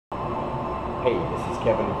Hey, this is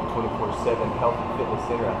Kevin with the 24/7 Health and Fitness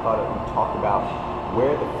Center. I thought I would talk about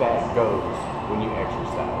where the fat goes when you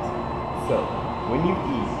exercise. So, when you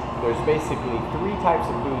eat, there's basically three types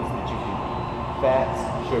of foods that you can eat: fats,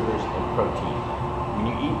 sugars, and protein.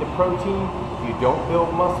 When you eat the protein, if you don't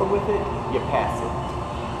build muscle with it, you pass it.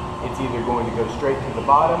 It's either going to go straight to the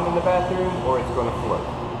bottom in the bathroom or it's going to float.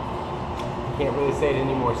 Can't really say it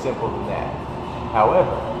any more simple than that.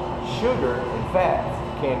 However, sugar and fats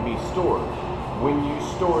can be stored. When you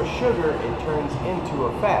store sugar, it turns into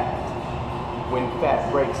a fat. When fat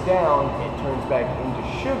breaks down, it turns back into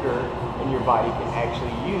sugar and your body can actually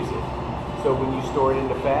use it. So when you store it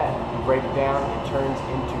into fat, you break it down, it turns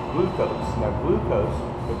into glucose. Now glucose,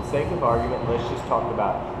 for the sake of argument, let's just talk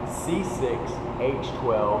about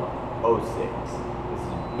C6H12O6. This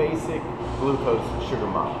is basic glucose sugar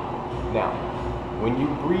molecule. Now, when you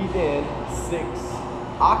breathe in 6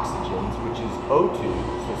 oxygens, which is O2,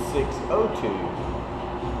 so 6O2,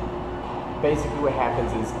 basically what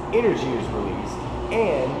happens is energy is released,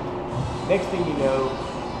 and next thing you know,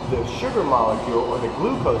 the sugar molecule or the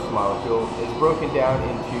glucose molecule is broken down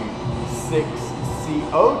into 6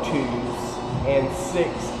 CO2s and 6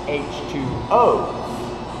 H2Os.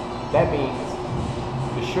 That means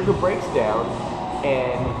the sugar breaks down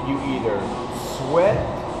and you either sweat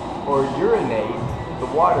or urinate the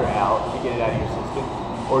water out to get it out of your system,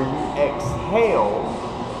 or you exhale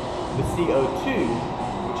the CO2,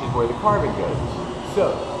 which is where the carbon goes.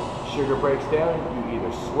 So, sugar breaks down, you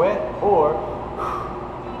either sweat or...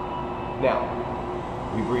 Now,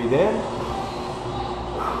 we breathe in.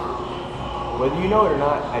 Whether you know it or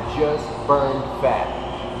not, I just burned fat.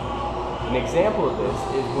 An example of this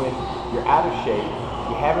is when you're out of shape,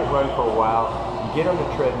 you haven't run for a while, you get on the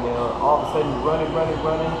treadmill, all of a sudden you're running,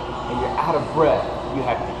 and you're out of breath. You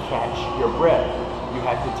have to catch your breath. You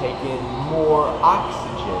have to take in more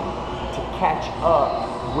oxygen to catch up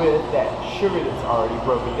with that sugar that's already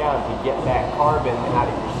broken down to get that carbon out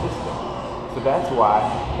of your system. So that's why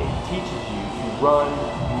it teaches you to run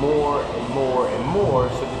more and more and more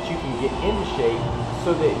so that you can get into shape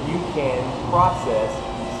so that you can process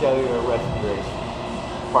cellular respiration.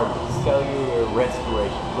 Pardon me, cellular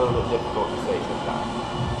respiration. A little bit difficult to say sometimes.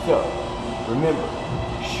 So, remember,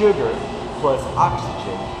 sugar plus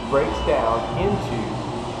oxygen breaks down into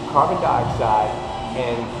carbon dioxide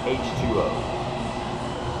and H2O.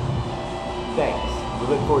 Thanks. We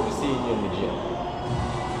look forward to seeing you in the gym.